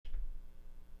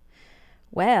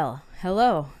Well,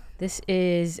 hello. This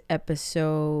is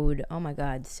episode,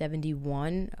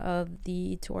 71 of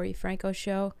the Tori Franco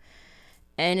Show.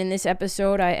 And in this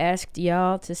episode, I asked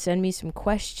y'all to send me some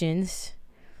questions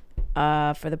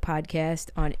for the podcast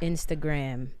on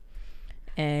Instagram.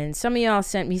 And some of y'all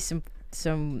sent me some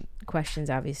questions.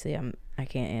 Obviously, I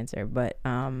can't answer, but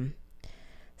some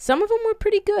of them were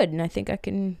pretty good, and I think I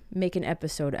can make an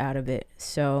episode out of it.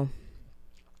 So,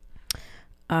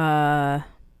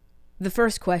 the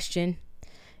first question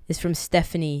is from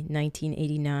Stephanie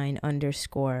 1989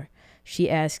 _. She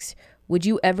asks, would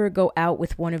you ever go out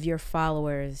with one of your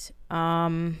followers?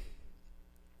 It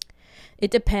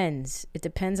depends. It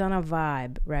depends on a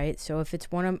vibe, right? So if it's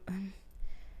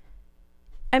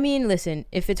listen,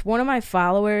 if it's one of my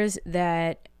followers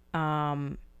that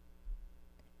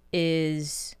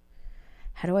is,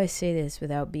 how do I say this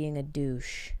without being a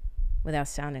douche, without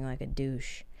sounding like a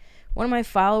douche? One of my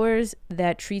followers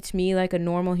that treats me like a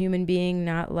normal human being,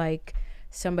 not like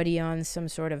somebody on some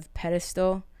sort of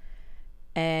pedestal,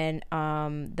 and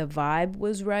the vibe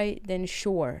was right, then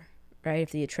sure, right?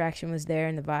 If the attraction was there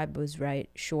and the vibe was right,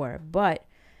 sure. But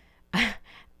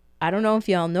I don't know if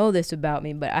y'all know this about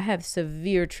me, but I have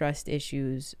severe trust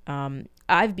issues.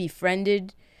 I've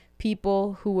befriended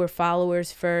people who were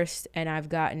followers first, and I've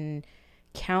gotten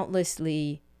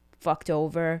countlessly fucked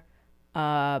over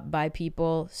by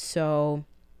people. So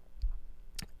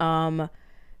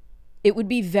it would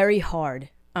be very hard.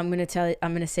 I'm going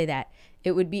to say that.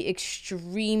 It would be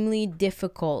extremely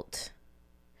difficult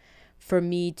for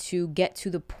me to get to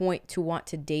the point to want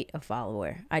to date a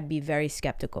follower. I'd be very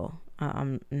skeptical.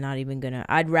 I'm not even going to.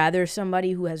 I'd rather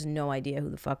somebody who has no idea who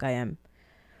the fuck I am.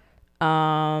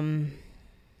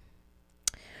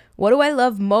 What do I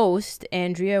love most?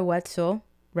 Andrea Wetzel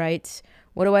writes,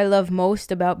 what do I love most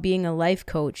about being a life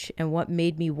coach, and what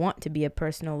made me want to be a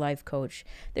personal life coach?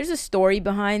 There's a story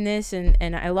behind this,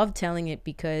 and I love telling it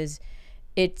because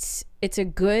it's a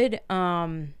good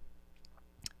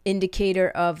indicator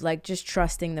of like just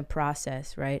trusting the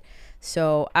process, right?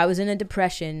 So I was in a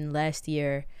depression last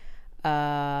year,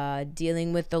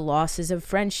 dealing with the losses of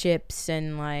friendships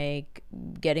and like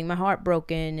getting my heart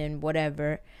broken and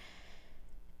whatever.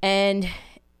 And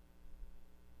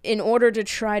in order to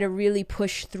try to really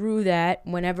push through that,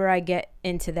 whenever I get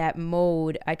into that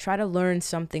mode, I try to learn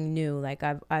something new. Like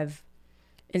I've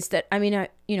instead,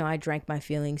 I drank my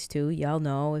feelings too. Y'all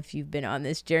know, if you've been on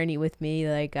this journey with me,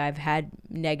 like I've had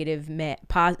negative,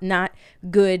 not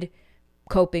good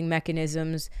coping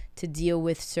mechanisms to deal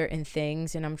with certain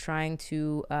things. And I'm trying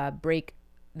to break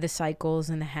the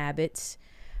cycles and the habits.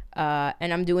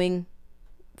 And I'm doing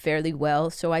fairly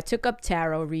well. So I took up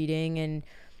tarot reading, and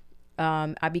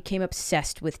I became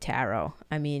obsessed with tarot.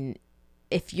 I mean,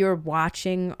 if you're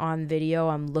watching on video,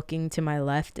 I'm looking to my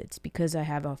left. It's because I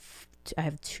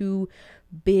have two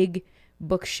big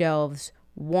bookshelves.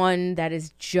 One that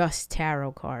is just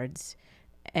tarot cards,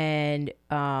 and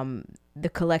the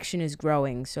collection is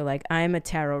growing. So like, I'm a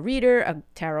tarot reader, a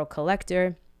tarot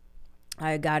collector.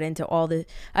 I got into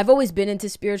I've always been into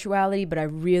spirituality, but I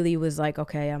really was like,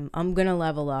 okay, I'm gonna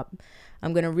level up.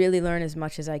 I'm gonna really learn as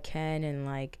much as I can, and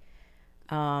like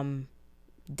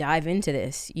dive into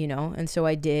this, and so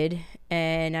I did.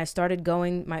 And I started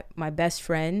going. My best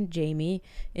friend Jamie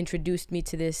introduced me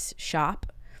to this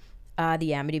shop,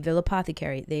 the Amityville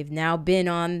Apothecary. They've now been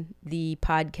on the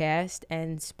podcast,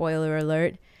 and spoiler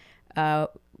alert,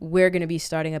 we're going to be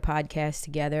starting a podcast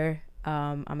together.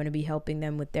 I'm going to be helping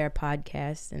them with their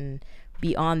podcast and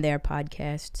be on their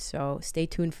podcast, so stay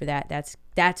tuned for that.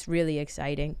 That's really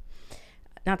exciting.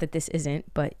 Not that this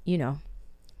isn't, but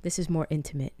this is more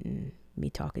intimate and me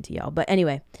talking to y'all. But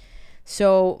anyway,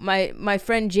 so my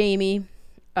friend Jamie,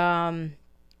 a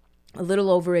little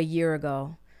over a year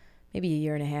ago, maybe a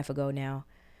year and a half ago now,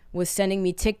 was sending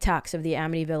me TikToks of the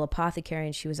Amityville Apothecary,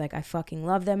 and she was like, I fucking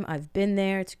love them. I've been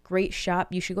there. It's a great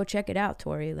shop. You should go check it out,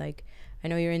 Tori. Like, I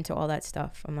know you're into all that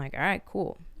stuff. I'm like, all right,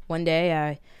 cool. One day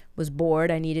I was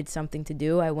bored. I needed something to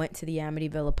do. I went to the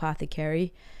Amityville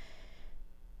Apothecary,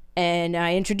 and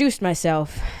I introduced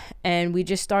myself, and we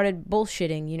just started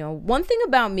bullshitting. One thing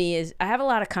about me is I have a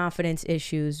lot of confidence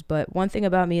issues, but one thing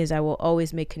about me is I will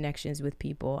always make connections with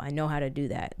people. I know how to do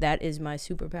that. That is my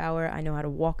superpower. I know how to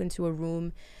walk into a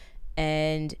room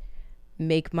and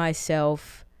make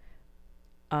myself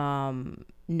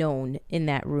known in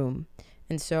that room.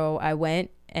 And so I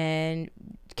went, and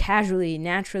casually,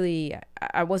 naturally,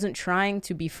 I wasn't trying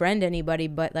to befriend anybody,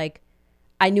 but like,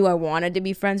 I knew I wanted to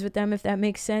be friends with them, if that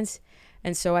makes sense.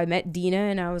 And so I met Dina,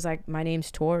 and I was like, my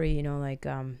name's Tori, I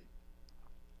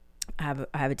have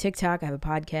a TikTok, I have a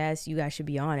podcast. You guys should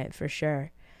be on it for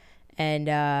sure.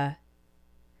 And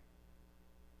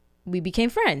we became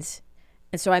friends.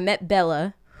 And so I met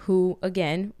Bella, who,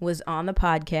 again, was on the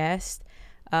podcast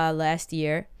last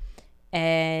year.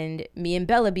 And me and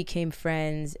Bella became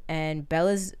friends. And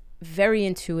Bella's very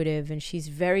intuitive, and she's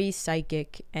very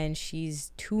psychic, and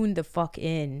she's tuned the fuck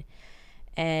in.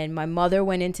 And my mother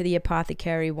went into the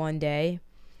apothecary one day,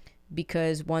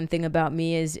 because one thing about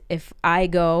me is if I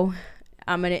go,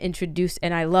 I'm going to introduce,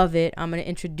 and I love it, I'm going to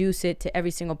introduce it to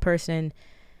every single person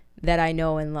that I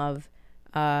know and love.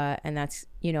 And that's,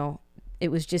 you know, it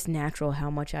was just natural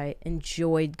how much I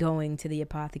enjoyed going to the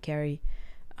apothecary,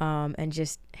 and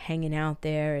just hanging out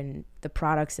there and the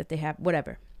products that they have,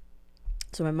 whatever.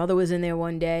 So my mother was in there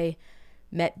one day,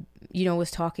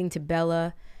 was talking to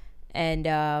Bella. And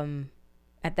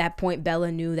at that point,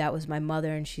 Bella knew that was my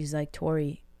mother. And she's like,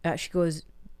 Tori, she goes,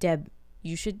 Deb,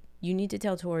 you need to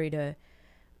tell Tori to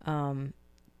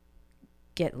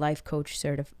get life coaching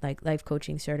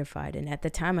certified. And at the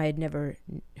time, I had never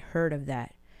heard of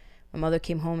that. My mother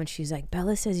came home and she's like,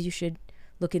 Bella says you should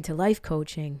look into life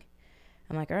coaching.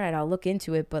 I'm like, all right, I'll look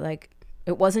into it. But like,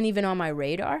 it wasn't even on my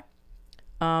radar.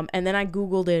 And then I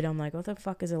Googled it. I'm like, what the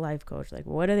fuck is a life coach? Like,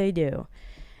 what do they do?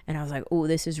 And I was like, oh,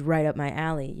 this is right up my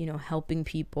alley, you know, helping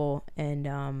people and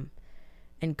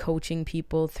coaching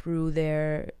people through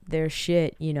their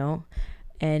shit, you know.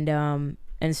 And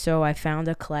so I found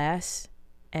a class,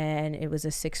 and it was a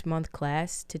 6-month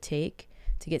class to take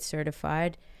to get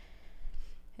certified.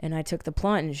 And I took the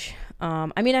plunge.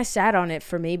 I sat on it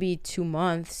for maybe 2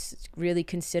 months, really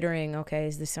considering, okay,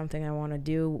 is this something I want to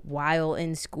do while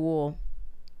in school?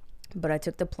 But I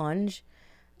took the plunge,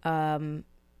 and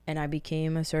I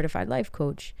became a certified life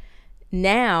coach.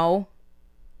 Now,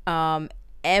 am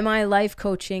I life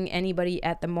coaching anybody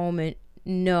at the moment?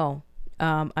 No,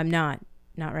 I'm not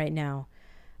right now.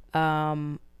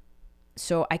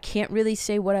 So I can't really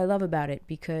say what I love about it,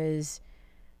 because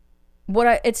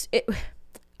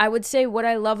I would say what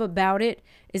I love about it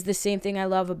is the same thing I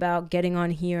love about getting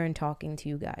on here and talking to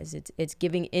you guys. It's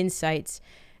giving insights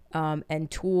and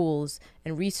tools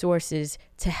and resources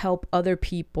to help other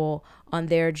people on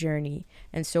their journey.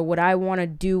 And so what I want to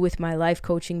do with my life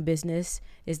coaching business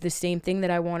is the same thing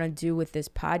that I want to do with this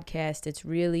podcast. It's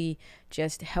really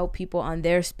just help people on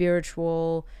their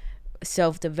spiritual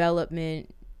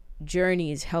self-development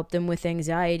journeys, help them with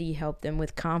anxiety, help them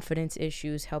with confidence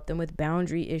issues, help them with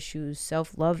boundary issues,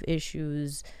 self-love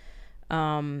issues.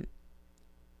 That's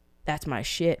my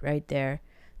shit right there.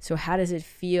 So how does it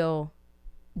feel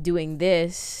doing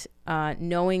this,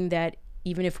 knowing that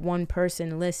even if one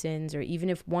person listens, or even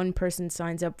if one person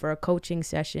signs up for a coaching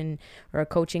session or a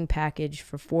coaching package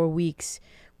for 4 weeks,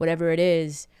 whatever it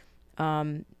is,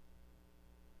 and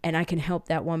I can help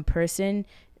that one person,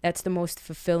 that's the most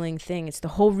fulfilling thing. It's the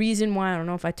whole reason why, I don't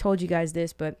know if I told you guys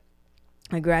this, but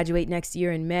I graduate next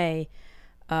year in May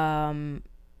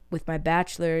with my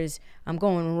bachelor's. I'm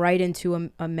going right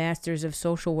into a master's of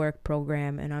social work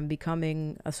program, and I'm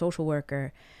becoming a social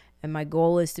worker. And my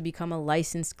goal is to become a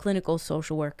licensed clinical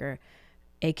social worker,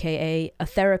 aka a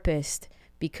therapist,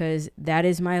 because that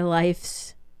is my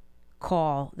life's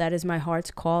call. That is my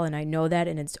heart's call, and I know that,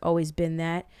 and it's always been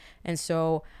that. And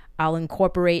so I'll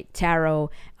incorporate tarot,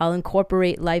 I'll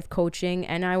incorporate life coaching,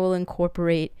 and I will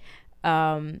incorporate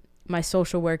my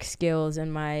social work skills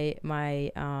and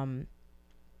my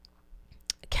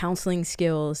counseling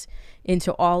skills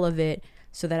into all of it,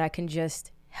 so that I can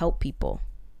just help people,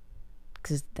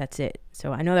 because that's it.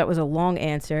 So I know that was a long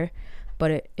answer,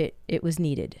 but it was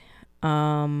needed.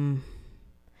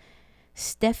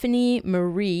 Stephanie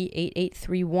Marie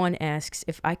 8831 asks,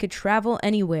 if I could travel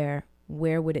anywhere,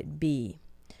 where would it be?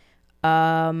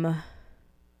 Probably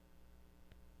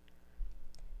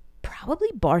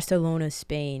Barcelona,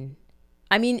 Spain.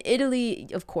 I mean, Italy,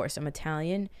 of course, I'm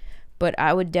Italian, but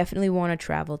I would definitely want to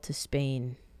travel to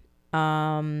Spain.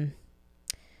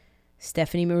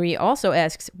 Stephanie Marie also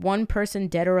asks, one person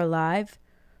dead or alive,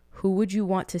 who would you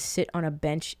want to sit on a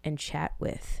bench and chat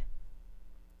with?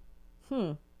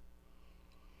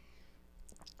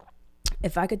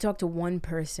 If I could talk to one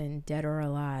person, dead or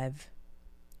alive,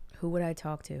 who would I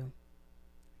talk to?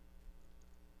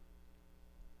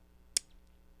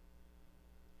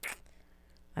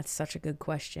 That's such a good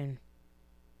question.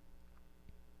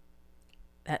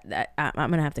 That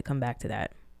I'm gonna have to come back to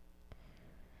that.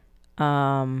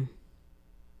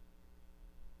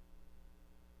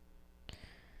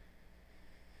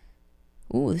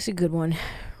 Ooh, this is a good one.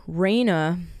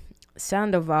 Raina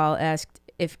Sandoval asked,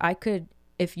 if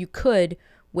you could,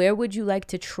 where would you like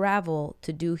to travel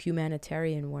to do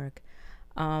humanitarian work?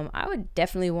 I would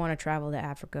definitely want to travel to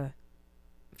Africa,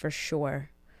 for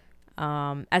sure.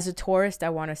 As a tourist, I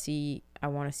want to see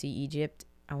Egypt.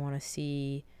 I want to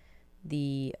see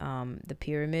the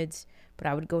pyramids, but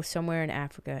I would go somewhere in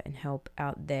Africa and help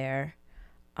out there.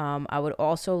 I would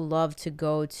also love to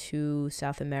go to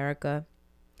South America.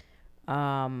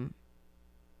 Um,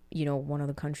 one of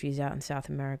the countries out in South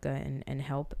America, and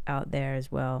help out there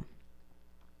as well.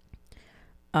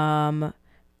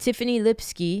 Tiffany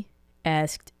Lipsky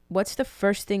asked, "What's the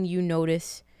first thing you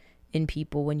notice in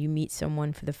people when you meet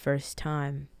someone for the first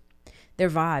time?" Their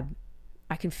vibe.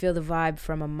 I can feel the vibe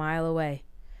from a mile away.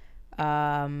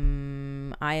 I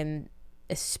am,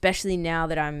 especially now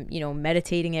that I'm,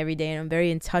 meditating every day, and I'm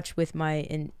very in touch with my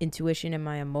intuition and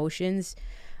my emotions,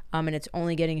 and it's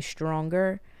only getting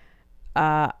stronger.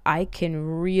 I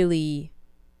can really,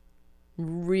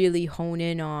 really hone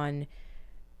in on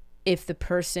if the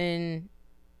person's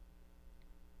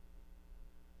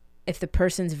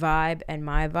vibe and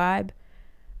my vibe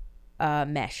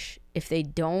mesh. If they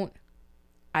don't,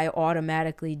 I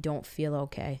automatically don't feel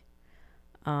okay.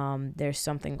 There's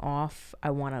something off.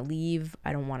 I want to leave.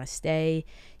 I don't want to stay.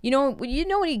 When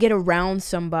you get around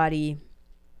somebody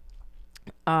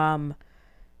who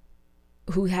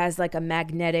has like a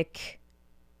magnetic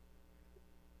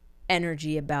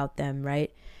energy about them,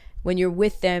 right? When you're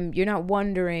with them, you're not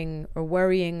wondering or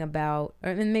worrying about,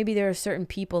 or maybe there are certain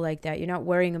people like that. You're not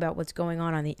worrying about what's going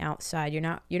on the outside. You're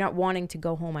not wanting to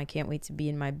go home. I can't wait to be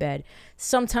in my bed.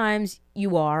 Sometimes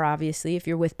you are, obviously, if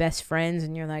you're with best friends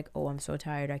and you're like, oh, I'm so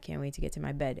tired. I can't wait to get to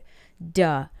my bed.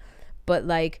 Duh. But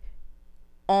like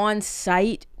on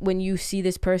site, when you see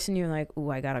this person, you're like,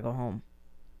 oh, I gotta go home.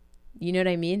 You know what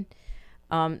I mean?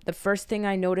 The first thing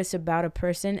I notice about a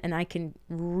person, and I can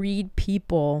read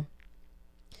people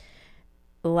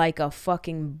like a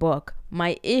fucking book.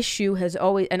 My issue has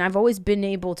always, and I've always been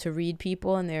able to read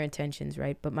people and their intentions,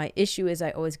 right? But my issue is I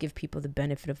always give people the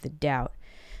benefit of the doubt.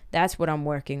 That's what I'm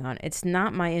working on. It's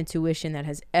not my intuition that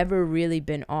has ever really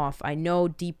been off. I know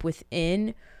deep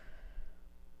within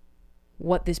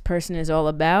what this person is all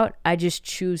about. I just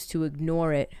choose to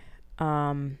ignore it.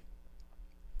 I'm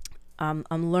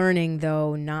learning,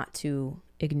 though, not to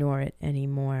ignore it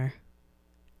anymore.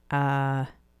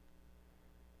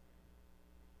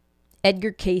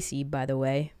 Edgar Casey, by the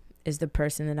way, is the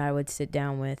person that I would sit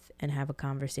down with and have a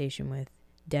conversation with,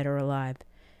 dead or alive.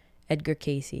 Edgar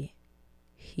Casey.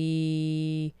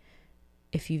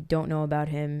 If you don't know about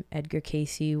him, Edgar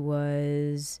Casey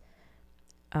was,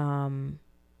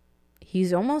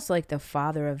 he's almost like the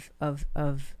father of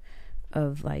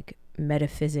like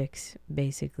metaphysics,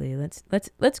 basically.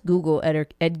 Let's Google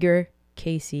Edgar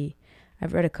Casey.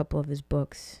 I've read a couple of his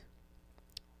books.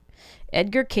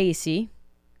 Edgar Casey,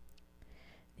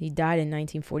 he died in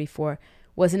 1945,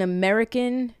 was an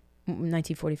American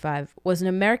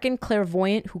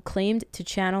clairvoyant who claimed to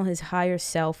channel his higher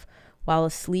self while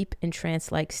asleep in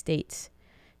trance-like states.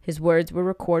 His words were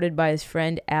recorded by his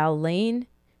friend Al Lane,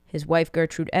 his wife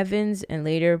Gertrude Evans, and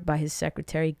later by his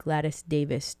secretary Gladys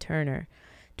Davis Turner.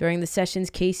 During the sessions,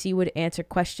 Casey would answer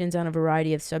questions on a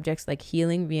variety of subjects like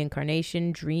healing,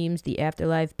 reincarnation, dreams, the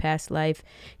afterlife, past life.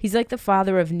 He's like the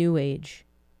father of New Age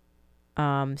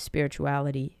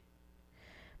spirituality.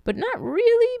 But not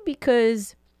really,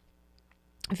 because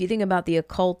if you think about the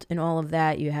occult and all of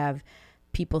that, you have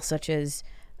people such as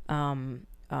oh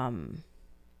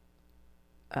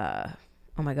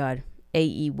my God,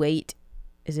 A.E. Waite.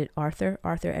 Is it Arthur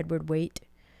Edward Waite,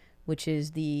 which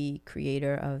is the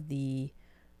creator of the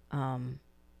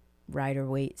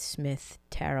Rider-Waite-Smith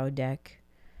tarot deck.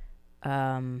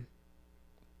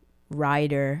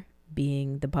 Rider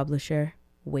being the publisher,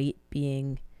 Waite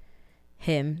being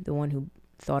him, the one who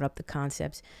thought up the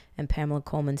concepts, and Pamela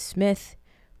Coleman Smith,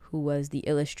 who was the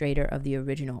illustrator of the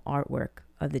original artwork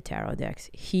of the tarot decks.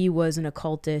 He was an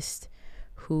occultist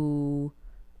who,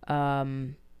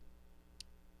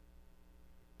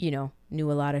 knew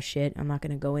a lot of shit. I'm not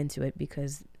going to go into it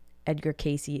because Edgar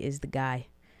Casey is the guy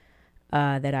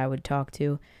that I would talk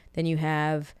to. Then you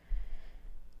have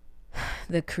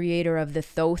the creator of the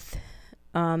Thoth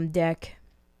deck,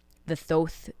 the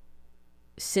Thoth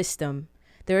system.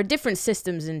 There are different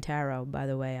systems in tarot, by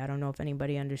the way. I don't know if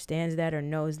anybody understands that or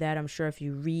knows that. I'm sure if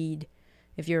you're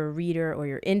a reader or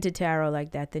you're into tarot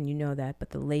like that, then you know that,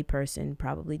 but the layperson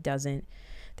probably doesn't.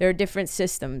 There are different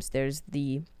systems. There's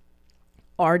the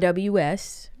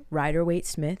RWS,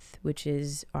 Rider-Waite-Smith, which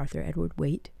is Arthur Edward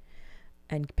Waite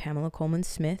and Pamela Coleman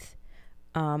Smith.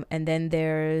 And then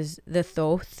there's the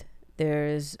Thoth,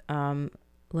 there's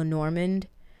Lenormand,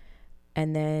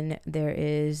 and then there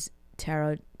is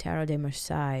Tarot de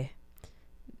Marseille.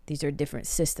 These are different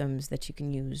systems that you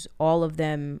can use. All of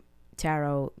them,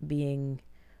 tarot being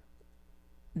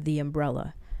the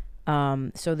umbrella.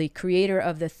 So the creator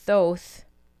of the Thoth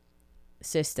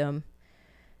system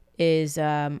is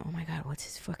oh my god, what's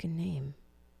his fucking name?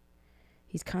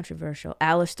 He's controversial.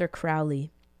 Aleister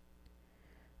Crowley.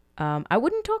 I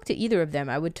wouldn't talk to either of them.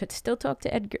 I would still talk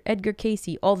to Edgar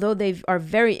Cayce. Although they are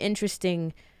very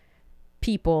interesting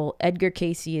people, Edgar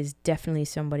Cayce is definitely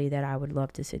somebody that I would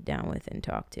love to sit down with and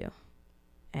talk to.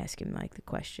 Ask him like the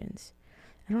questions.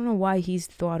 I don't know why he's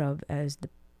thought of as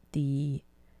the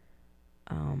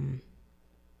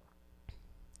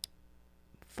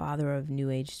father of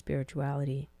New Age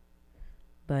spirituality,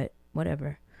 but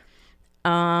whatever.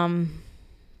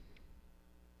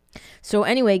 So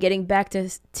anyway, getting back to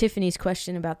Tiffany's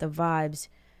question about the vibes,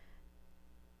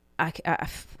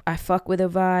 I fuck with a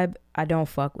vibe. I don't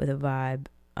fuck with a vibe.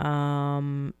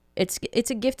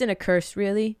 It's a gift and a curse,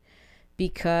 really,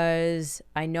 because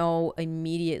I know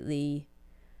immediately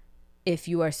if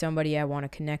you are somebody I want to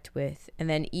connect with. And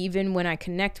then even when I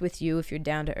connect with you, if you're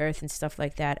down to earth and stuff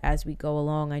like that, as we go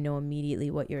along, I know immediately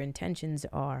what your intentions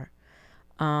are.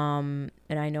 And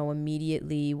I know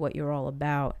immediately what you're all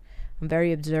about. I'm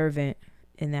very observant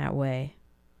in that way,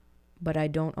 but I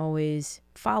don't always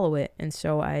follow it. And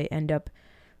so I end up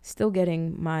still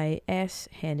getting my ass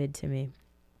handed to me.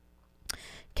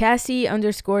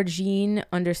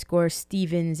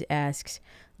 Cassie_Jean_Stevens asks,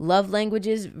 love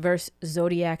languages versus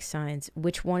zodiac signs.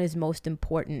 Which one is most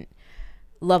important?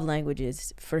 Love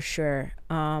languages, for sure.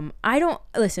 I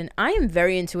am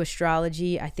very into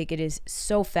astrology. I think it is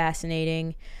so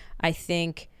fascinating. I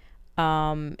think,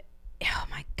 oh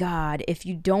my God, if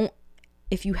you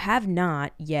have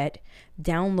not yet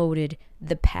downloaded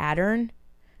The Pattern,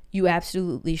 you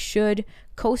absolutely should.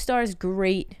 CoStar is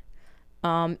great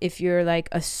if you're like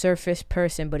a surface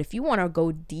person, but if you want to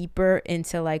go deeper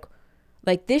into like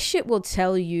this shit will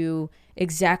tell you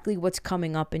exactly what's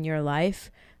coming up in your life.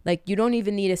 Like, you don't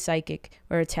even need a psychic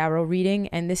or a tarot reading.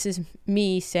 And this is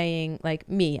me saying, like,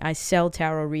 I sell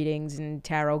tarot readings and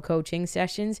tarot coaching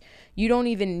sessions. You don't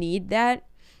even need that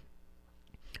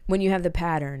when you have the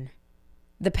pattern.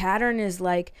 The pattern is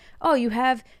like, oh, you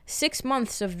have 6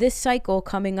 months of this cycle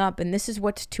coming up, and this is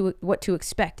what to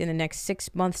expect in the next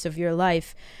 6 months of your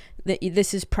life.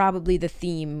 This is probably the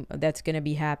theme that's going to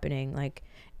be happening. Like,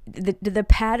 the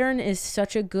pattern is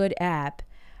such a good app,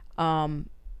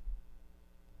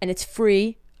 and it's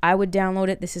free. I would download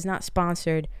it. This is not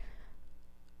sponsored.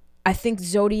 I think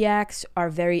zodiacs are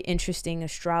very interesting.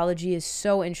 Astrology is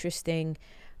so interesting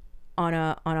on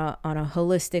a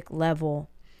holistic level.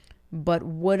 But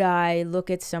would I look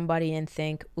at somebody and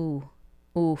think,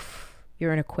 oof,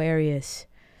 you're an Aquarius?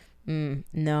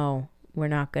 No, we're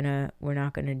not gonna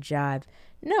jive.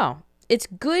 No, it's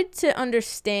good to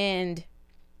understand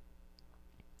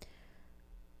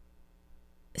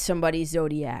somebody's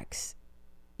zodiacs,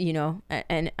 you know,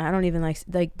 and I don't even like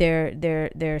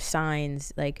their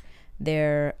signs, like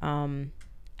their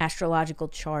astrological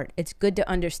chart. It's good to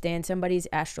understand somebody's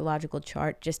astrological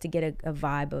chart just to get a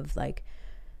vibe of like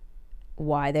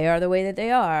why they are the way that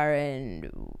they are and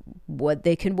what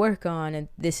they can work on and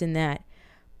this and that.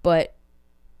 But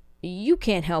you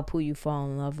can't help who you fall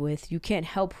in love with. You can't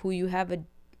help who you have a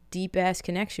deep ass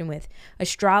connection with.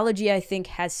 Astrology, I think,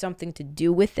 has something to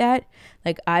do with that.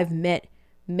 Like, I've met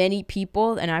many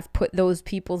people and I've put those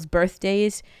people's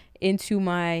birthdays into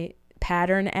my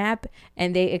pattern app,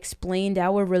 and they explained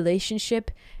our relationship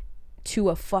to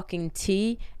a fucking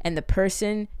T, and the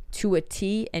person to a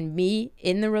T, and me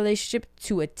in the relationship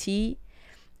to a T.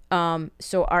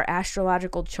 So our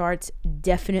astrological charts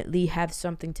definitely have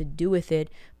something to do with it,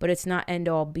 but it's not end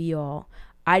all be all.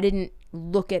 I didn't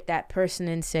look at that person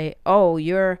and say, oh,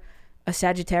 you're a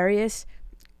Sagittarius?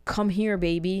 Come here,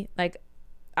 baby. Like,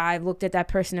 I looked at that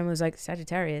person and was like,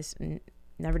 Sagittarius. And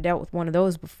never dealt with one of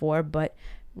those before, but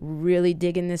really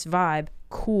digging this vibe.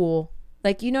 Cool.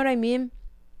 Like, you know what I mean?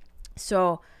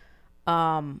 So,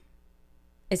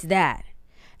 it's that.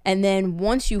 And then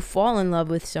once you fall in love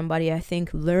with somebody, I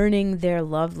think learning their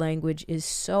love language is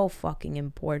so fucking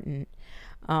important.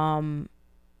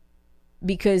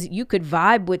 Because you could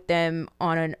vibe with them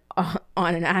on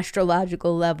an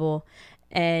astrological level,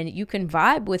 and you can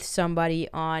vibe with somebody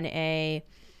on a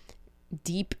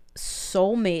deep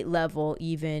soulmate level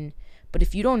even. But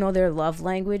if you don't know their love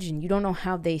language and you don't know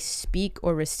how they speak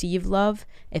or receive love,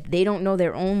 if they don't know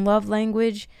their own love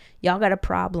language, y'all got a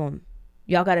problem.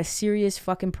 Y'all got a serious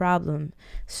fucking problem.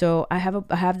 So I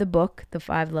have the book, The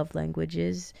 5 Love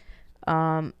Languages.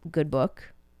 Good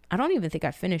book. I don't even think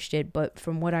I finished it, but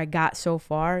from what I got so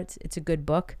far, it's a good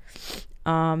book.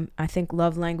 I think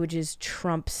love languages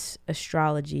trumps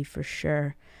astrology for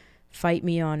sure. Fight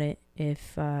me on it.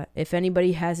 If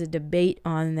anybody has a debate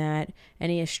on that,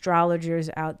 any astrologers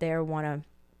out there want to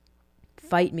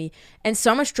fight me. And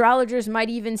some astrologers might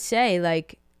even say,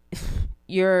 like,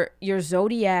 your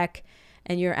zodiac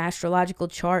and your astrological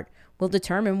chart will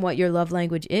determine what your love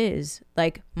language is.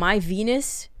 Like my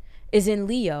Venus is in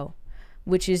Leo,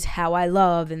 which is how I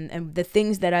love and the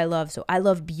things that I love. So I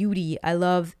love beauty. I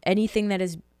love anything that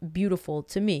is beautiful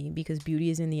to me, because beauty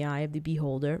is in the eye of the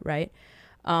beholder, right?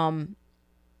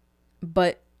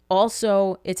 But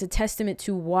also it's a testament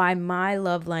to why my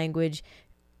love language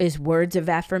is words of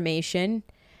affirmation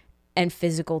and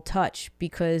physical touch,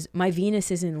 because my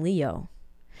Venus is in Leo.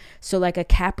 So like a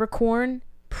Capricorn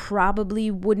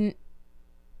probably wouldn't,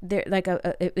 there, like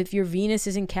if your Venus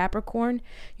is in Capricorn,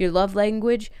 your love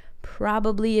language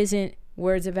probably isn't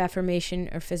words of affirmation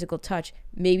or physical touch.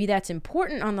 Maybe that's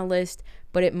important on the list,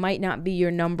 but it might not be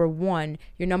your number one.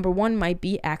 Your number one might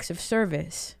be acts of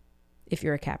service if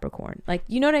you're a Capricorn. Like,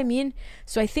 you know what I mean?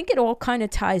 So I think it all kind of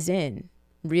ties in,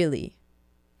 really.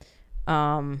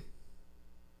 Let's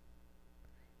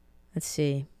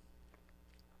see.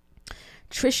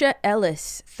 Trisha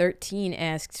Ellis, 13,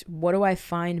 asks, what do I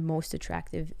find most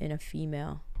attractive in a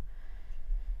female?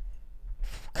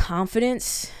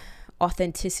 Confidence,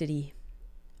 authenticity,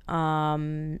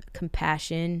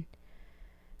 compassion,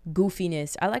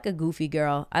 goofiness. I like a goofy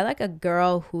girl. I like a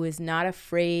girl who is not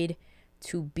afraid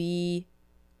to be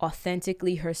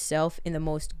authentically herself in the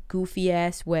most goofy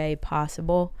ass way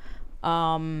possible.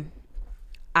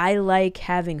 I like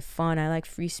having fun. I like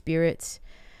free spirits.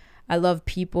 I love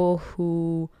people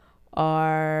who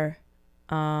are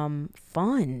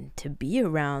fun to be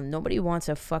around. Nobody wants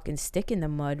a fucking stick in the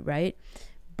mud, right?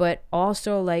 But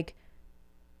also like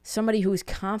somebody who's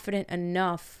confident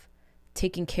enough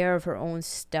taking care of her own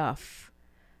stuff.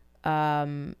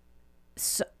 So,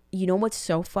 you know what's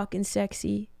so fucking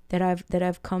sexy that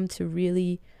I've come to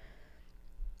really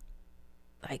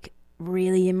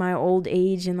in my old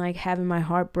age and like having my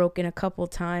heart broken a couple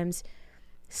times?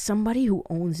 Somebody who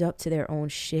owns up to their own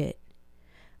shit.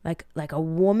 Like a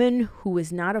woman who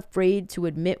is not afraid to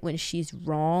admit when she's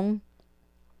wrong,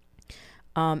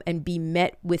 and be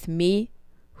met with me,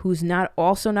 who's not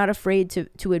afraid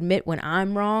to admit when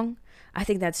I'm wrong. I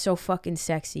think that's so fucking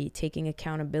sexy, taking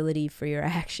accountability for your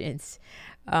actions.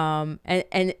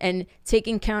 And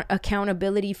taking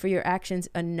accountability for your actions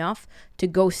enough to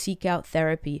go seek out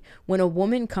therapy. When a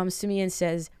woman comes to me and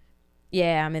says,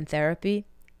 yeah, I'm in therapy,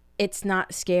 it's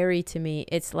not scary to me.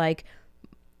 It's like,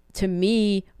 to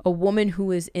me, a woman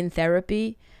who is in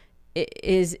therapy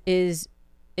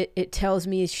it tells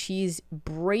me she's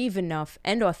brave enough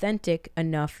and authentic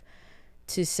enough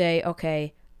to say,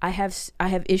 okay, I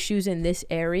have issues in this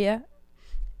area,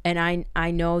 and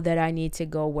I know that I need to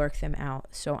go work them out.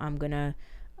 So I'm gonna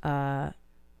go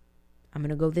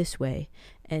this way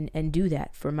and do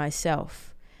that for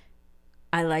myself.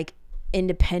 I like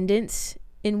independence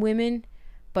in women,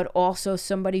 but also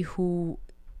somebody who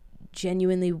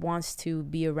genuinely wants to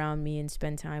be around me and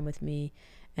spend time with me,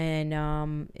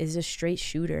 and is a straight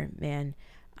shooter, man.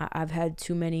 I've had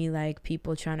too many like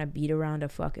people trying to beat around a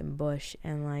fucking bush,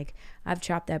 and like I've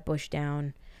chopped that bush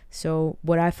down. So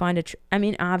what I find,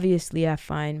 obviously I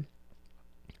find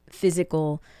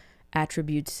physical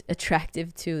attributes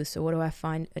attractive too. So what do I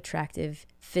find attractive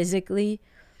physically?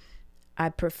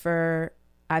 I've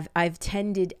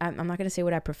tended, I'm not going to say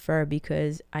what I prefer,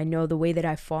 because I know the way that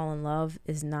I fall in love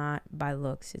is not by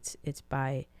looks. It's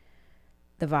by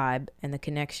the vibe and the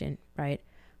connection, right?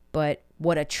 But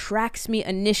what attracts me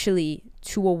initially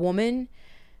to a woman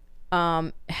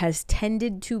has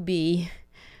tended to be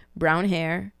brown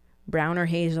hair, brown or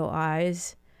hazel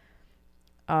eyes,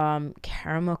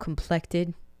 caramel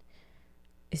complected,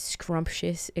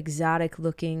 scrumptious, exotic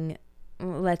looking,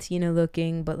 Latina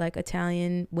looking, but like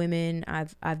Italian women.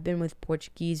 I've been with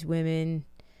Portuguese women,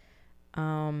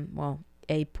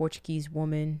 a Portuguese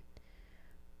woman.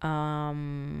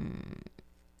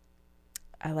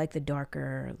 I like the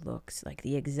darker looks, like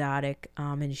the exotic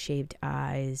almond shaped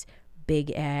eyes, big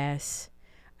ass.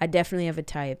 I definitely have a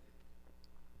type.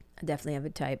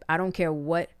 I don't care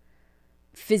what,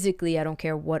 physically, I don't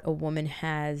care what a woman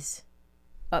has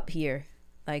up here,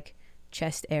 like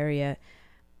chest area.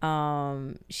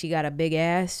 She got a big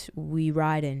ass, we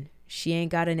riding. She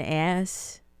ain't got an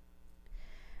ass,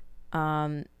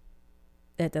 that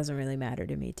doesn't really matter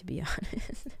to me, to be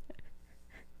honest.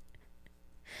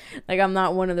 Like, I'm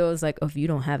not one of those like, oh, if you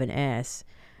don't have an ass,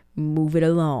 move it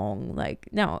along. Like,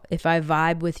 no, if I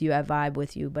vibe with you, I vibe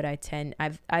with you. But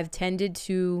I've tended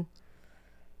to,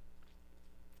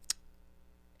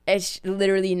 it's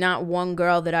literally not one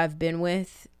girl that I've been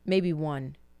with, maybe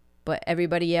one, but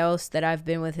everybody else that I've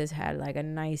been with has had like a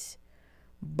nice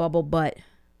bubble butt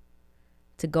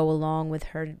to go along with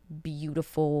her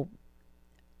beautiful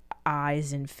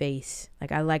eyes and face.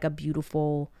 Like, I like a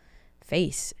beautiful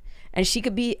face. And she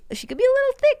could be a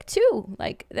little thick too.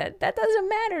 Like that doesn't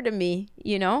matter to me,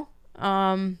 you know?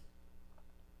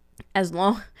 As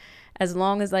long as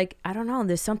like, I don't know,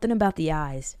 there's something about the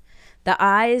eyes. The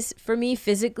eyes for me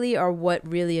physically are what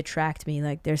really attract me.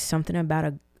 Like there's something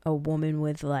about a woman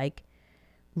with like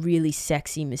really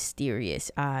sexy,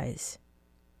 mysterious eyes.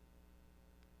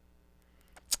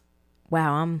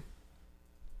 Wow,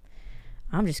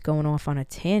 I'm just going off on a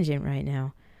tangent right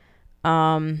now.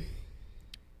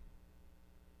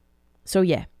 So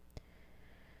yeah.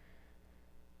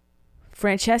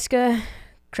 Francesca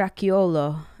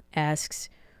Cracchiolo asks,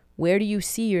 where do you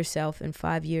see yourself in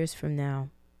 5 years from now?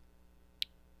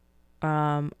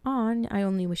 I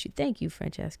only wish you, thank you,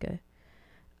 Francesca.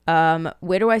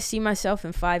 Where do I see myself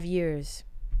in 5 years?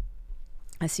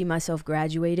 I see myself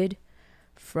graduated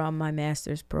from my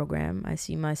master's program. I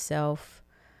see myself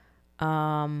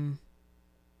working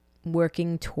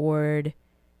toward,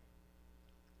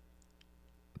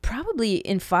 probably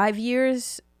in 5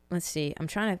 years. Let's see. I'm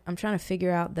trying to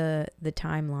figure out the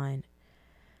timeline.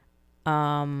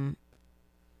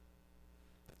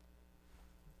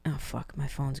 Oh fuck, my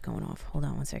phone's going off. Hold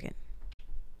on one second.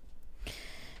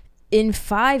 In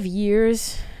 5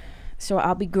 years, so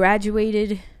I'll be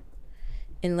graduated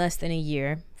in less than a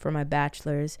year for my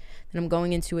bachelor's. Then I'm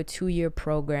going into a 2-year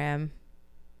program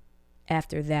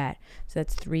after that. So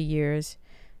that's 3 years.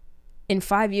 In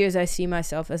 5 years, I see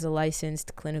myself as a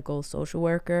licensed clinical social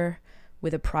worker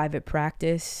with a private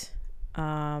practice,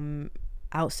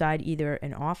 outside either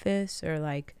an office or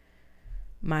like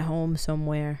my home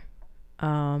somewhere.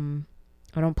 I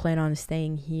don't plan on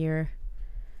staying here,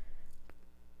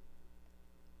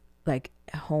 like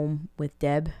home with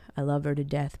Deb. I love her to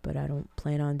death, but I don't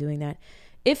plan on doing that.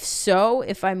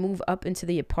 If I move up into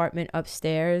the apartment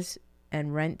upstairs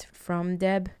and rent from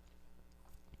Deb,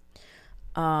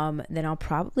 then I'll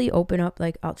probably open up,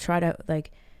 like I'll try to like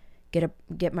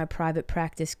get my private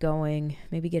practice going,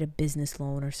 maybe get a business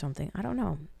loan or something. I don't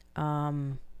know.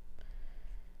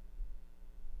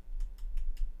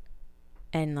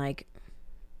 And like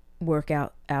work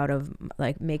out of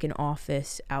like make an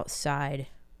office outside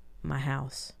my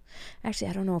house. Actually,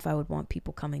 I don't know if I would want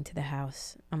people coming to the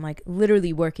house. I'm like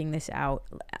literally working this out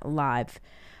live.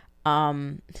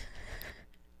 The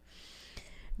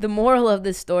moral of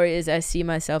this story is I see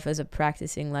myself as a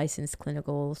practicing licensed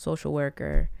clinical social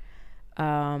worker,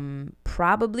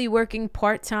 probably working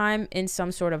part-time in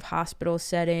some sort of hospital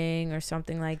setting or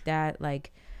something like that,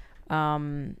 like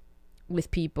with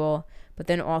people, but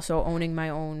then also owning my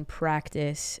own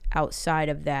practice outside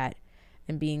of that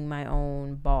and being my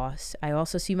own boss. I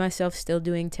also see myself still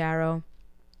doing tarot.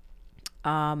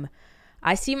 I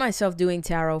see myself doing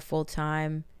tarot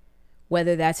full-time,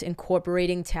 whether that's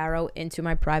incorporating tarot into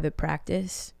my private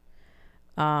practice,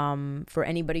 for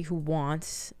anybody who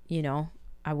wants, you know.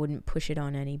 I wouldn't push it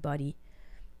on anybody.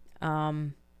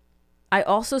 I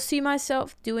also see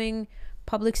myself doing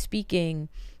public speaking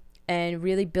and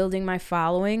really building my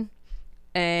following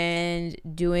and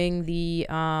doing the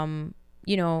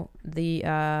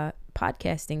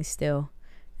podcasting still.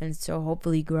 And so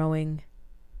hopefully growing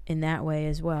in that way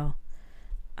as well.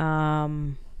 I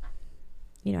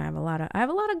have a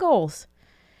lot of goals.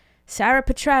 Sarah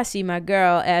Petrassi, my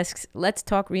girl, asks, let's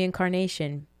talk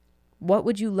reincarnation. What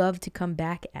would you love to come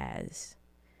back as?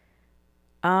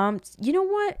 You know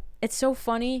what? It's so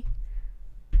funny.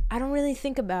 I don't really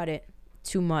think about it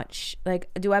too much. Like,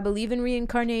 do I believe in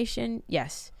reincarnation?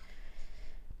 Yes.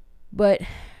 But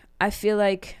I feel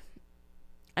like,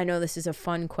 I know this is a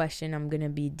fun question. I'm going to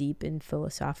be deep and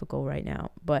philosophical right now.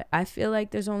 But I feel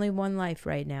like there's only one life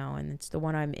right now, and it's the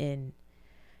one I'm in.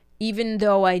 Even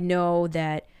though I know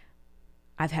that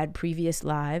I've had previous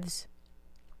lives,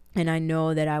 and I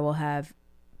know that I will have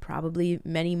probably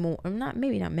many more,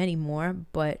 maybe not many more,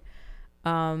 but,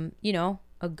 a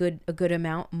good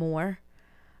amount more.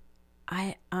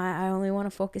 I only want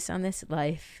to focus on this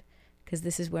life because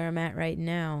this is where I'm at right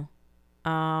now.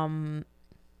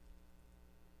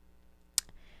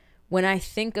 When I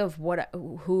think of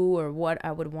who or what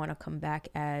I would want to come back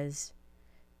as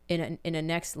in a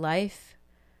next life,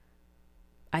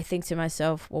 I think to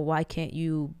myself, well, why can't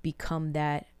you become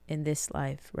that in this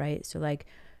life, right? So like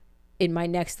in my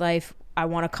next life, I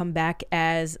want to come back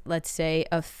as, let's say,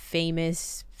 a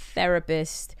famous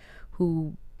therapist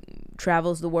who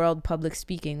travels the world public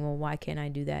speaking. Well, why can't I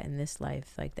do that in this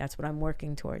life? Like, that's what I'm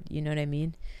working toward. You know what I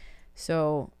mean?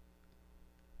 So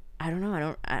I don't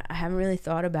know. I haven't really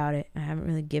thought about it. I haven't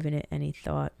really given it any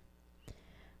thought.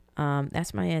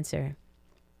 That's my answer.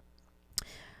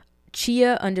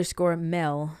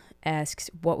 Chia_Mel asks,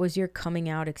 what was your coming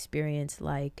out experience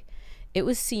like? It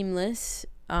was seamless.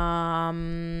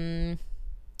 I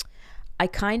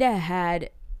kind of had,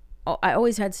 I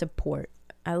always had support.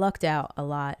 I lucked out a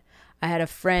lot. I had a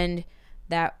friend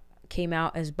that came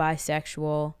out as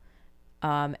bisexual.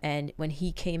 And when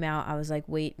he came out, I was like,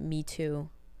 wait, me too.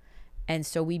 And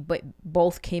so we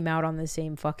both came out on the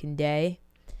same fucking day.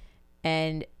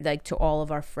 And like to all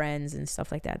of our friends and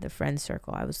stuff like that, the friend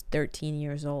circle. I was 13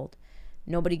 years old.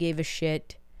 Nobody gave a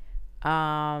shit.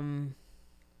 And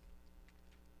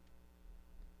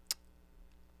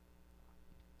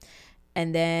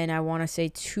then I want to say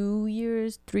 3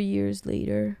 years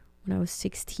later, when I was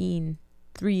 16,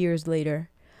 3 years later,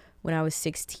 when I was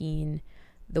 16,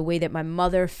 the way that my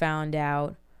mother found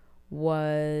out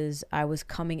was I was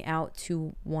coming out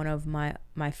to one of my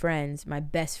friends, my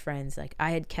best friends. Like,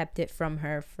 I had kept it from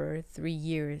her for 3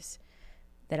 years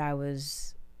that I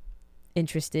was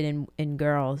interested in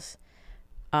girls.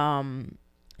 And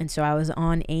so I was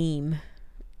on AIM,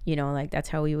 like that's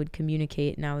how we would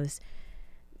communicate. And I was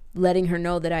letting her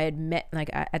know that I had met, like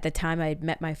at the time I had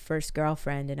met my first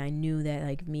girlfriend, and I knew that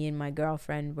like me and my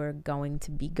girlfriend were going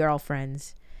to be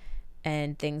girlfriends,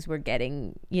 and things were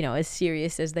getting, as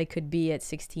serious as they could be at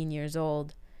 16 years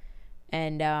old.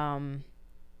 And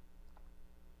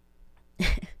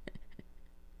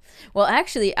well,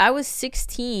 actually I was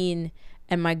 16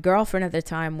 and my girlfriend at the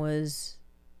time was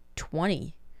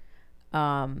 20.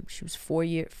 She was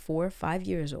 4 or 5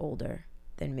 years older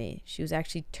than me. She was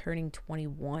actually turning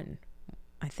 21,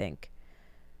 I think.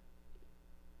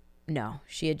 No,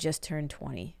 she had just turned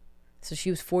 20. So she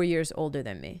was 4 years older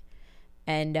than me.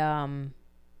 And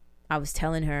I was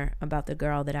telling her about the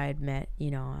girl that I had met.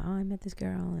 I met this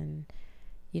girl, and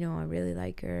I really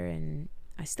like her, and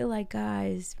I still like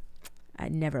guys. I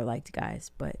never liked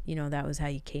guys, but that was how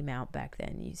you came out back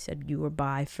then. You said you were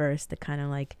bi first to kind of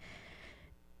like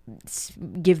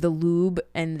give the lube,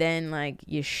 and then like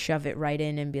you shove it right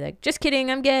in and be like, just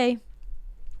kidding, I'm gay.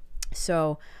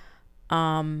 So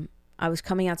I was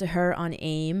coming out to her on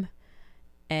AIM,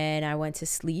 and I went to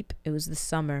sleep. It was the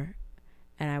summer,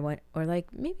 and I went, or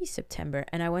like maybe September,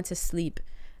 and I went to sleep.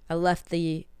 I left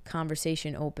the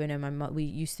conversation open, and we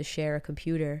used to share a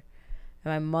computer,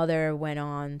 and my mother went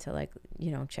on to like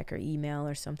check her email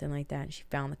or something like that, and she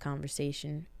found the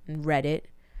conversation and read it.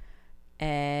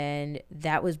 And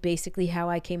that was basically how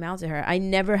I came out to her. I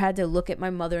never had to look at my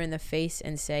mother in the face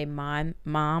and say, Mom,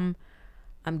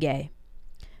 I'm gay.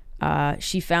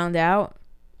 She found out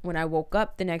when I woke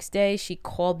up the next day. She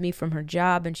called me from her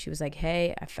job, and she was like,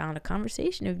 hey, I found a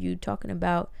conversation of you talking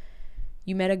about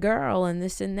you met a girl and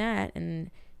this and that.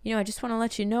 And, I just want to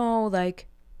let you know, like,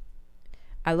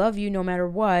 I love you no matter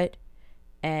what.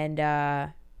 And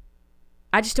I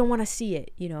just don't want to see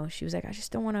it. She was like, I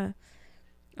just don't want to.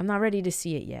 I'm not ready to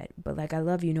see it yet, but like I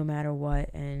love you no matter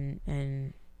what,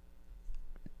 and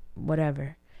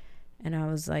whatever. And I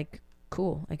was like,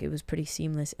 cool. Like, it was pretty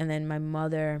seamless. And then my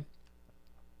mother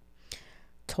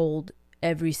told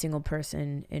every single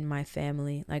person in my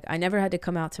family. Like, I never had to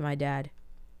come out to my dad,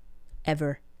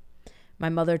 ever. My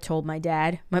mother told my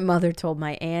dad, my mother told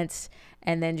my aunts,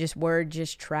 and then word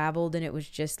just traveled, and it was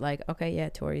just like, okay, yeah,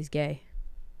 Tori's gay.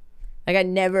 Like, I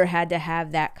never had to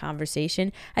have that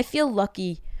conversation. I feel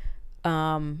lucky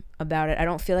about it. I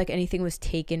don't feel like anything was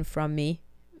taken from me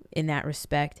in that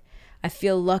respect. I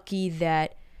feel lucky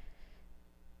that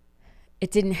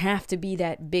it didn't have to be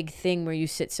that big thing where you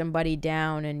sit somebody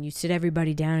down and you sit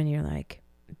everybody down and you're like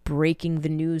breaking the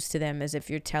news to them as if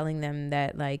you're telling them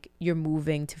that like you're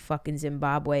moving to fucking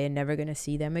Zimbabwe and never gonna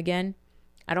see them again.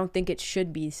 I don't think it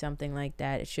should be something like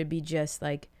that. It should be just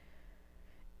like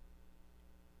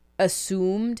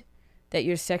assumed that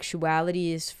your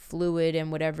sexuality is fluid,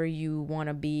 and whatever you want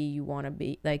to be, you want to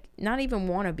be. Like, not even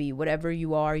want to be, whatever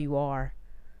you are,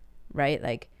 right?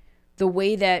 Like, the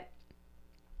way that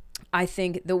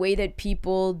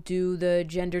people do the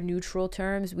gender neutral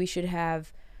terms, we should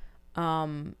have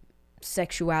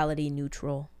sexuality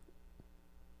neutral,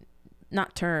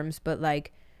 not terms, but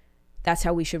like that's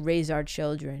how we should raise our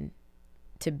children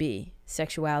to be,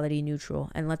 sexuality neutral,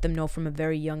 and let them know from a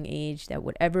very young age that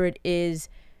whatever it is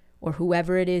or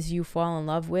whoever it is you fall in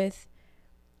love with,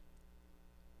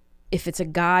 if it's a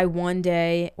guy one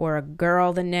day or a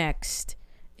girl the next,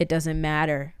 it doesn't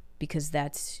matter, because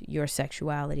that's your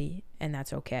sexuality and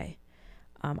that's okay.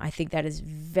 I think that is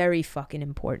very fucking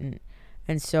important.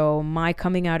 And so my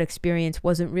coming out experience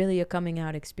wasn't really a coming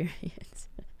out experience.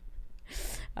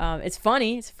 It's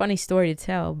funny. It's a funny story to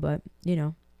tell, but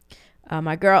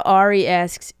my girl Ari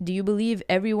asks, do you believe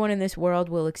everyone in this world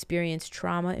will experience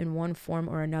trauma in one form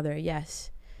or another?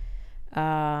 Yes.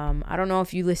 I don't know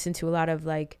if you listen to a lot of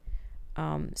like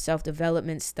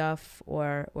self-development stuff,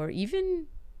 or even,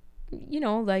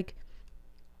 like,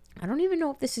 I don't even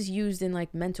know if this is used in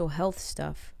like mental health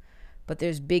stuff, but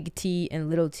there's big T and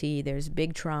little t. There's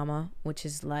big trauma, which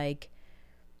is like,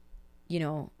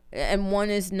 and one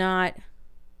is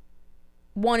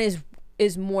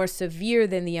more severe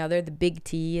than the other. The big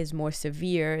T is more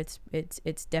severe.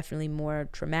 It's definitely more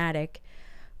traumatic,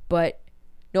 but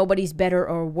nobody's better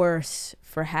or worse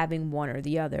for having one or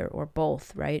the other or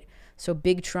both, right? So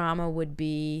big trauma would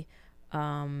be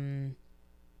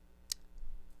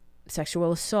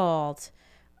sexual assault,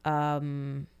 a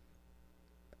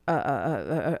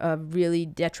really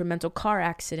detrimental car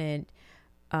accident,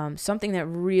 something that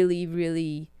really,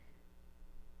 really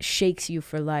shakes you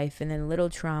for life. And then little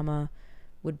trauma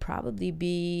would probably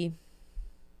be,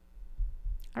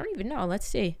 I don't even know. Let's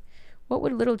see. What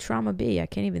would little trauma be? I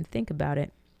can't even think about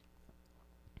it.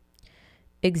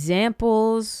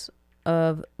 Examples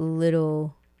of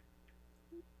little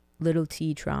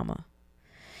t trauma: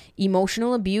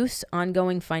 emotional abuse,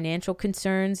 ongoing financial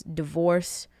concerns,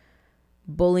 divorce,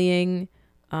 bullying,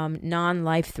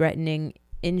 non-life-threatening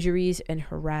injuries, and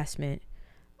harassment.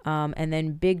 And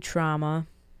then big trauma,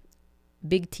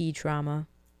 big T trauma,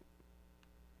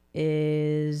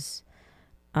 is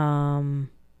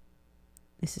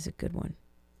this is a good one.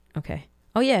 Okay.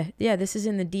 Oh yeah, this is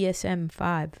in the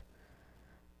DSM-5.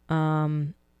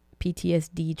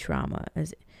 PTSD trauma.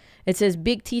 It says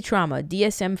big T trauma.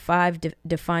 DSM-5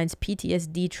 defines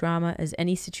PTSD trauma as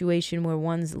any situation where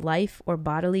one's life or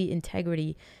bodily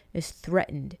integrity is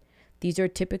threatened. These are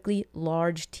typically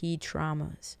large T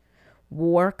traumas: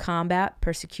 war, combat,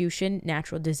 persecution,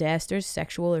 natural disasters,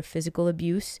 sexual or physical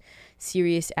abuse,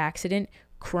 serious accident,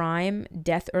 crime,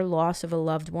 death or loss of a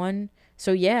loved one.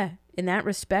 So yeah, in that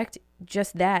respect,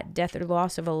 just that, death or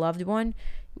loss of a loved one,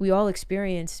 we all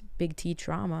experience big T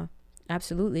trauma.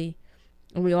 Absolutely.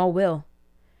 And we all will.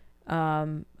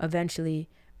 Eventually.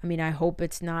 I mean, I hope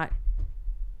it's not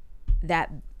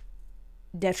that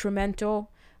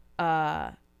detrimental.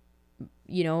 I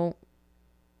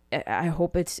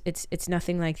hope it's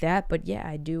nothing like that. But yeah,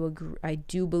 I do agree. I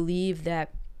do believe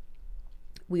that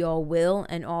we all will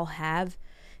and all have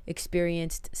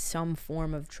experienced some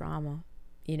form of trauma,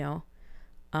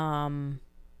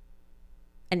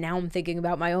 and now I'm thinking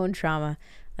about my own trauma,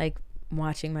 like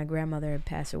watching my grandmother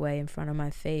pass away in front of my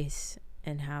face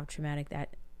and how traumatic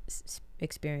that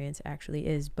experience actually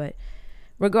is. But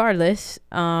regardless,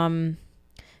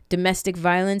 domestic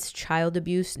violence, child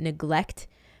abuse, neglect.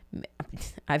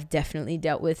 I've definitely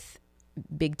dealt with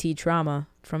big T trauma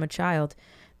from a child.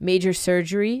 Major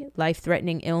surgery,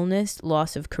 life-threatening illness,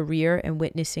 loss of career, and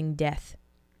witnessing death.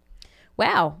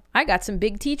 Wow, I got some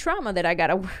big T trauma that I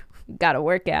gotta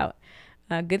work out.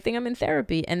 Good thing I'm in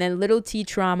therapy. And then little T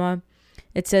trauma,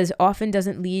 it says often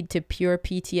doesn't lead to pure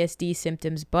PTSD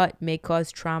symptoms, but may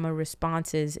cause trauma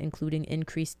responses, including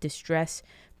increased distress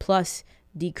plus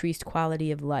decreased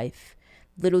quality of life.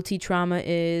 Little T trauma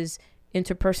is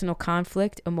interpersonal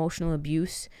conflict, emotional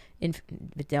abuse,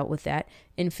 dealt with that.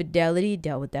 Infidelity,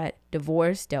 dealt with that.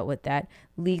 Divorce, dealt with that.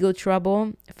 Legal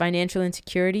trouble, financial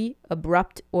insecurity,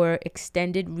 abrupt or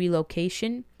extended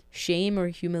relocation, shame or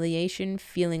humiliation,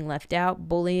 feeling left out,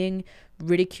 bullying,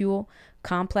 ridicule,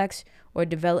 complex or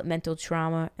developmental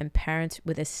trauma, and parents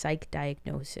with a psych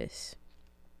diagnosis.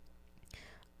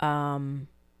 I'm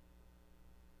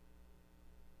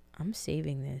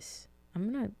saving this.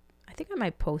 I think I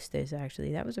might post this,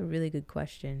 actually. That was a really good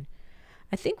question.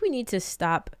 I think we need to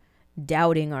stop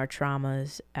doubting our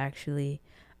traumas, actually.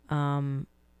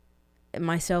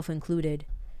 Myself included.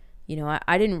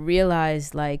 I didn't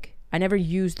realize, like, I never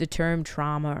used the term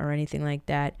trauma or anything like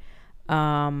that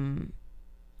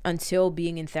until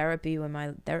being in therapy, when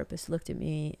my therapist looked at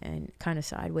me and kind of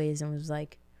sideways and was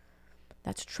like,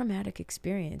 that's a traumatic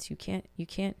experience. You can't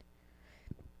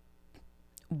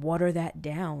water that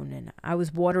down. And I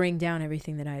was watering down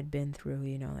everything that I had been through,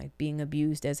 like being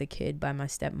abused as a kid by my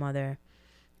stepmother,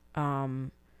 and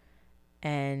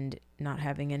not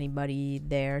having anybody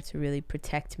there to really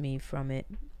protect me from it.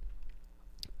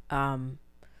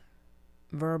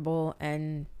 Verbal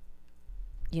and,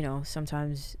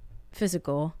 sometimes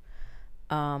physical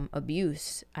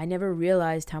abuse. I never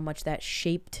realized how much that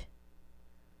shaped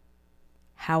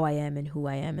how I am and who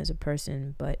I am as a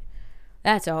person, but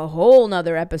that's a whole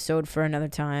nother episode for another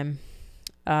time.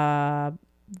 To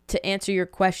answer your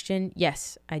question,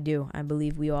 yes, I do. I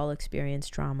believe we all experience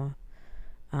trauma.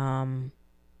 And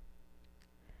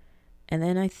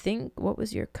then I think, what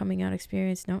was your coming out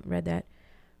experience? No, read that.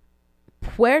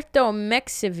 Puerto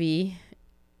Mexivi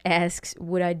asks,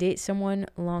 would I date someone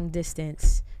long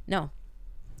distance? No,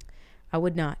 I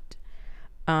would not.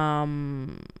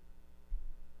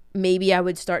 Maybe I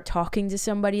would start talking to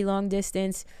somebody long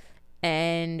distance,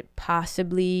 and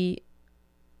possibly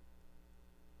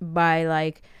by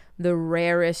like the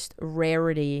rarest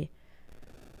rarity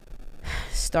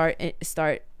start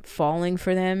falling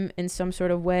for them in some sort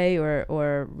of way,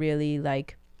 or really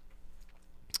like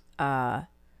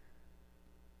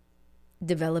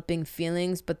developing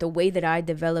feelings. But the way that I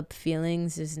develop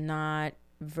feelings is not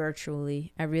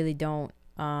virtually. I really don't.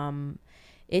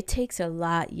 It takes a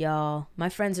lot, y'all. My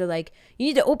friends are like, you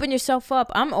need to open yourself up.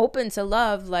 I'm open to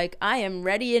love. Like, I am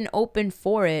ready and open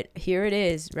for it. Here it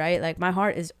is, right? Like, my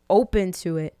heart is open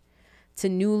to it, to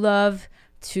new love,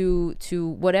 to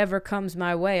whatever comes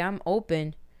my way. I'm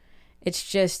open. It's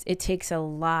just, it takes a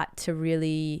lot to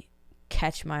really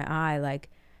catch my eye. Like,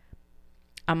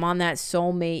 I'm on that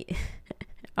soulmate.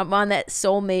 I'm on that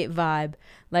soulmate vibe.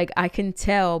 Like, I can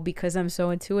tell, because I'm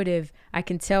so intuitive, I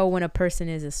can tell when a person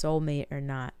is a soulmate or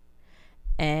not.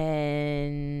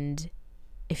 And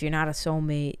if you're not a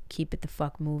soulmate, keep it the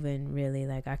fuck moving, really.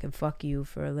 Like, I can fuck you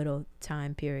for a little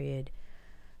time period.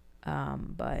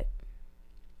 But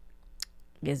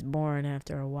it gets boring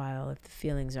after a while if the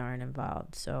feelings aren't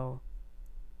involved. So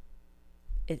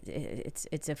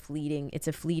it's a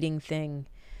fleeting thing.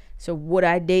 So would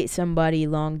I date somebody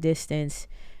long distance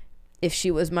if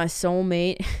she was my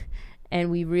soulmate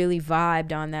and we really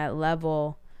vibed on that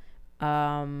level?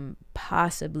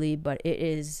 Possibly, but it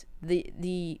is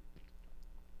the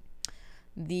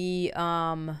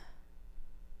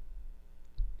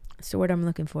what's the word I'm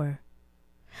looking for?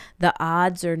 The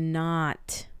odds are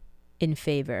not in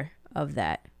favor of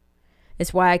that.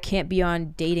 It's why I can't be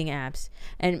on dating apps.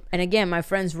 And again, my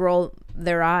friends roll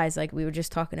their eyes, like we were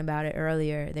just talking about it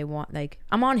earlier. They want, like,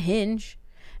 I'm on Hinge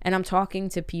and I'm talking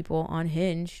to people on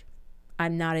Hinge.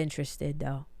 I'm not interested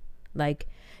though. Like,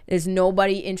 there's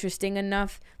nobody interesting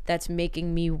enough that's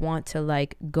making me want to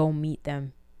like go meet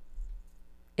them.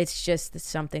 It's just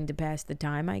something to pass the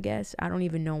time, I guess. I don't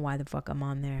even know why the fuck I'm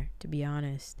on there, to be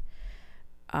honest.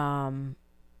 You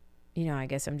know, I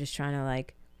guess I'm just trying to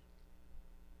like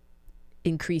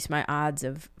increase my odds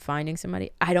of finding somebody.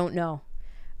 I don't know.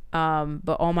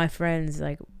 But all my friends,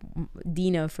 like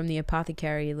Dina from the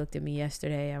Apothecary, looked at me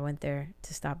yesterday. I went there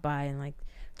to stop by and like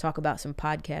talk about some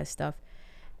podcast stuff.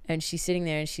 And she's sitting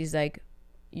there and she's like,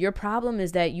 your problem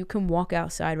is that you can walk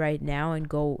outside right now and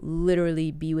go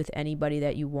literally be with anybody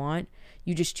that you want.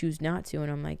 You just choose not to.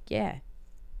 And I'm like, yeah.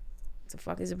 What the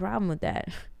fuck is the problem with that?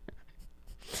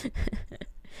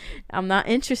 I'm not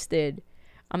interested.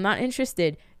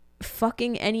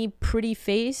 Fucking any pretty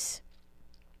face,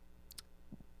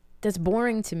 that's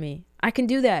boring to me. I can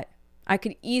do that. I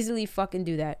could easily fucking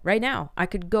do that right now. I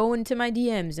could go into my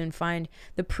DMs and find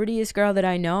the prettiest girl that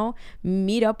I know,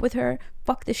 meet up with her,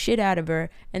 fuck the shit out of her,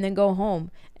 and then go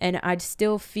home. And I'd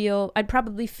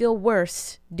probably feel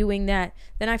worse doing that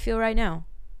than I feel right now.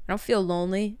 I don't feel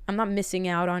lonely. I'm not missing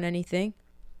out on anything.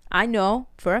 I know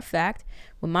for a fact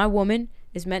when my woman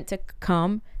is meant to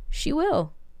come, she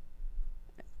will.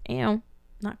 You know,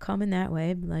 not coming that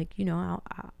way. Like, you know,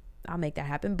 I'll make that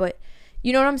happen. But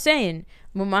you know what I'm saying?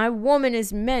 When my woman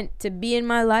is meant to be in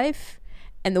my life,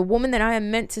 and the woman that I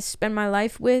am meant to spend my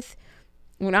life with,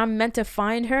 when I'm meant to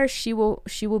find her, she will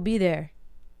be there.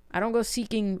 I don't go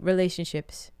seeking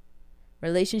relationships.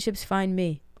 Relationships find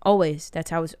me. Always.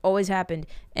 That's how it's always happened.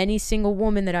 Any single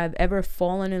woman that I've ever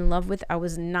fallen in love with, I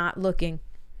was not looking.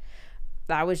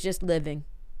 I was just living.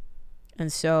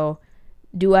 And so,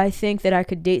 do I think that I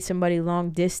could date somebody long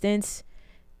distance?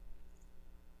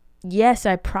 Yes,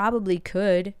 I probably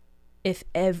could if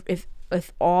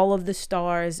all of the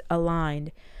stars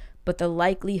aligned. But the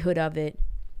likelihood of it,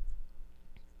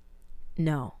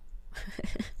 no.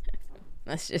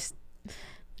 That's just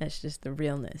the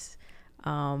realness.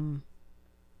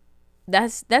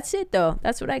 That's it though.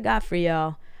 That's what I got for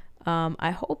y'all.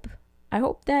 I hope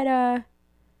that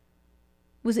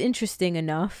was interesting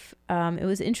enough. It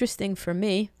was interesting for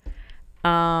me.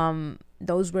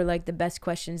 Those were like the best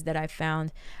questions that I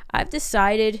found. I've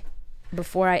decided,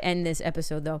 before I end this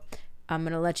episode though, I'm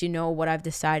going to let you know what I've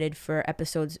decided for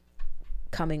episodes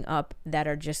coming up that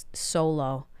are just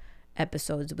solo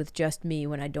episodes with just me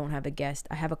when I don't have a guest.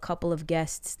 I have a couple of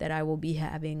guests that I will be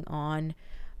having on.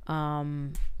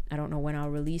 I don't know when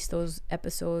I'll release those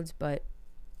episodes, but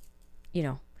you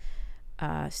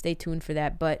know, stay tuned for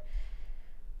that. But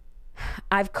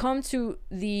I've come to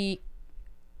the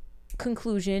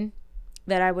conclusion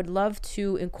that I would love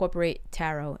to incorporate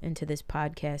tarot into this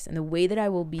podcast. And the way that I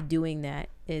will be doing that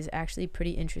is actually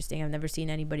pretty interesting. I've never seen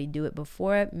anybody do it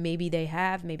before. Maybe they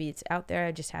have. Maybe it's out there.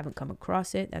 I just haven't come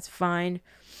across it. That's fine.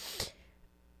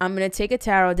 I'm going to take a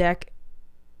tarot deck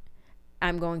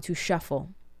I'm going to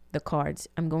shuffle the cards.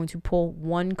 I'm going to pull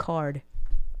one card.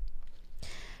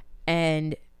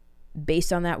 And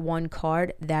based on that one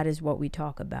card, that is what we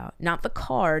talk about. Not the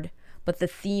card, but the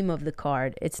theme of the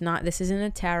card. This isn't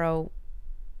a tarot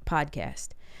podcast.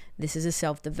 This is a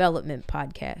self-development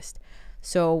podcast.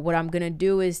 So what I'm going to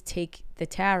do is take the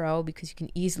tarot, because you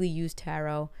can easily use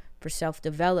tarot for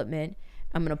self-development.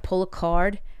 I'm going to pull a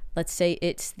card. Let's say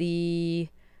it's the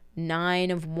 9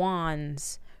 of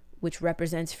Wands, which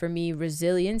represents for me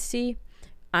resiliency.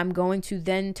 I'm going to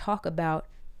then talk about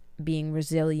being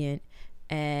resilient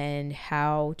and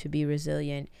how to be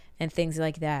resilient and things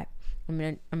like that.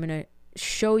 I'm gonna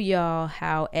show y'all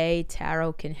how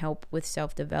tarot can help with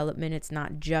self-development. It's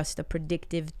not just a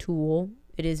predictive tool.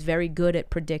 It is very good at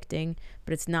predicting,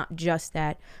 but it's not just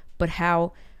that. But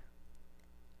how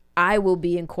I will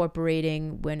be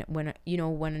incorporating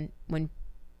when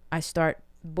I start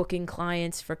booking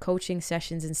clients for coaching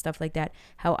sessions and stuff like that,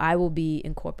 how I will be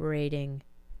incorporating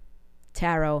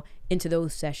tarot into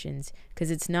those sessions,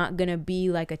 because it's not going to be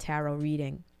like a tarot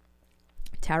reading.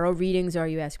 Tarot readings are,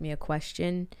 you ask me a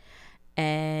question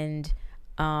and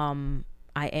I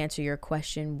answer your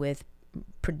question with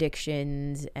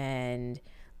predictions and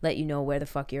let you know where the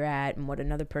fuck you're at and what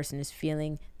another person is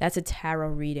feeling. That's a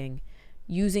tarot reading.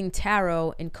 Using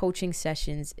tarot in coaching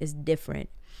sessions is different.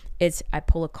 It's I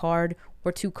pull a card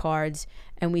or two cards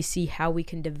and we see how we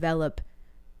can develop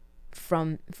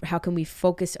how can we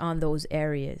focus on those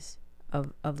areas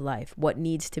of life, what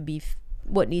needs to be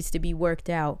worked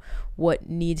out, what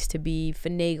needs to be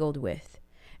finagled with.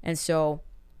 And so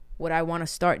what I want to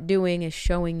start doing is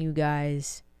showing you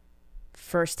guys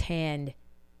firsthand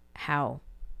how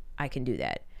I can do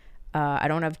that. I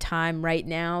don't have time right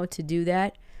now to do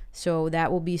that, so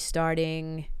that will be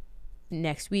starting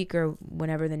next week or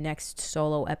whenever the next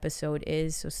solo episode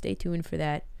is, so stay tuned for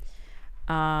that.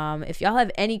 If y'all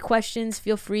have any questions,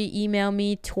 feel free email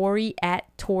me,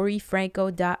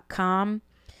 Tori@ToriFranco.com.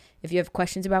 If you have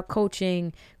questions about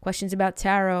coaching, questions about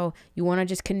tarot, you want to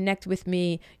just connect with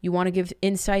me, you want to give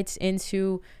insights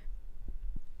into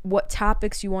what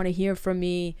topics you want to hear from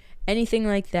me, anything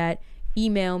like that,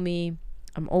 email me.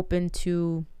 I'm open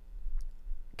to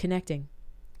connecting.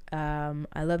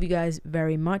 I love you guys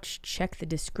very much. Check the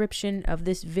description of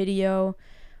this video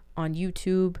on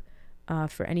YouTube.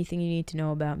 For anything you need to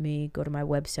know about me, go to my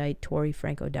website,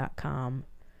 ToriFranco.com,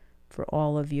 for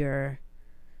all of your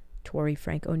Tori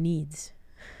Franco needs.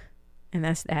 And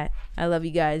that's that. I love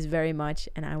you guys very much,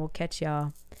 and I will catch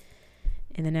y'all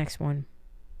in the next one.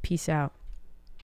 Peace out.